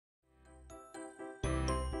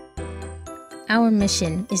Our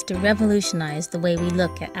mission is to revolutionize the way we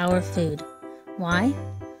look at our food. Why?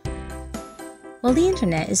 Well, the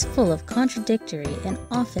internet is full of contradictory and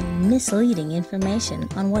often misleading information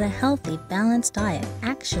on what a healthy, balanced diet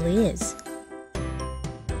actually is.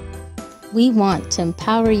 We want to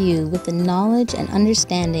empower you with the knowledge and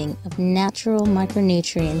understanding of natural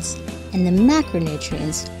micronutrients and the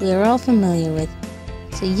macronutrients we are all familiar with,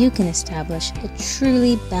 so you can establish a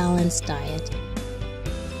truly balanced diet.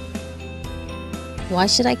 Why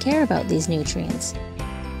should I care about these nutrients?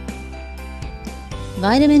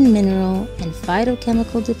 Vitamin, mineral, and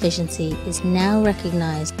phytochemical deficiency is now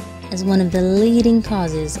recognized as one of the leading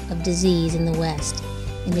causes of disease in the West.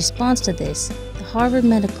 In response to this, the Harvard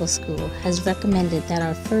Medical School has recommended that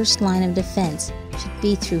our first line of defense should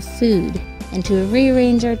be through food and to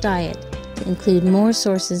rearrange our diet to include more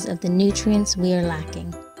sources of the nutrients we are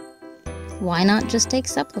lacking. Why not just take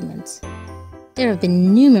supplements? There have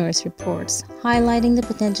been numerous reports highlighting the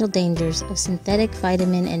potential dangers of synthetic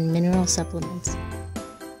vitamin and mineral supplements.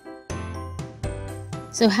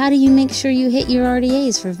 So how do you make sure you hit your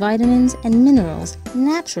RDAs for vitamins and minerals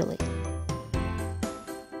naturally?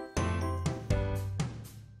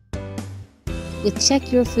 With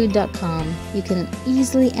checkyourfood.com, you can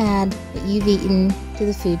easily add what you've eaten to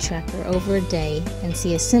the food tracker over a day and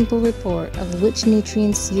see a simple report of which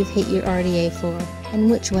nutrients you've hit your RDA for and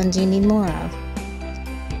which ones you need more of.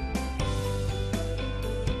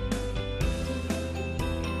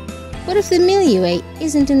 What if the meal you ate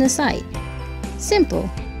isn't in the site? Simple.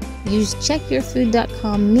 Use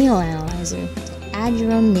checkyourfood.com Meal Analyzer to add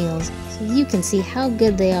your own meals so you can see how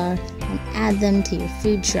good they are and add them to your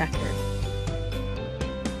food tracker.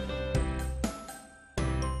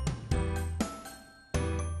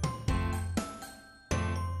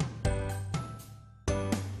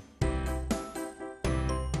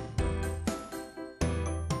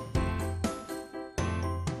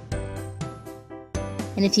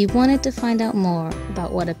 And if you wanted to find out more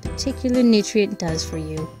about what a particular nutrient does for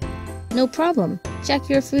you, no problem.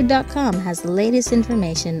 Checkyourfood.com has the latest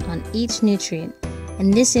information on each nutrient,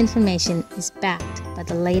 and this information is backed by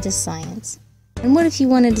the latest science. And what if you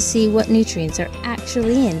wanted to see what nutrients are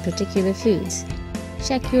actually in particular foods?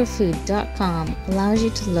 Checkyourfood.com allows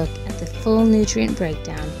you to look at the full nutrient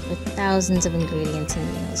breakdown with thousands of ingredients in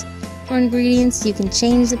meals. For ingredients, you can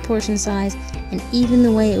change the portion size and even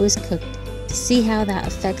the way it was cooked to see how that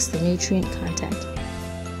affects the nutrient content.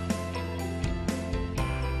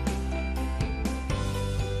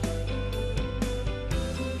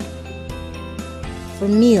 For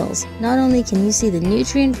meals, not only can you see the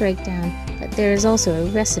nutrient breakdown, but there is also a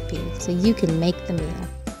recipe so you can make the meal.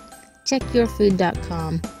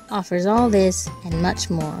 Checkyourfood.com offers all this and much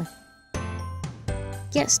more.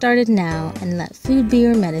 Get started now and let food be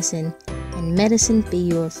your medicine and medicine be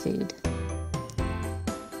your food.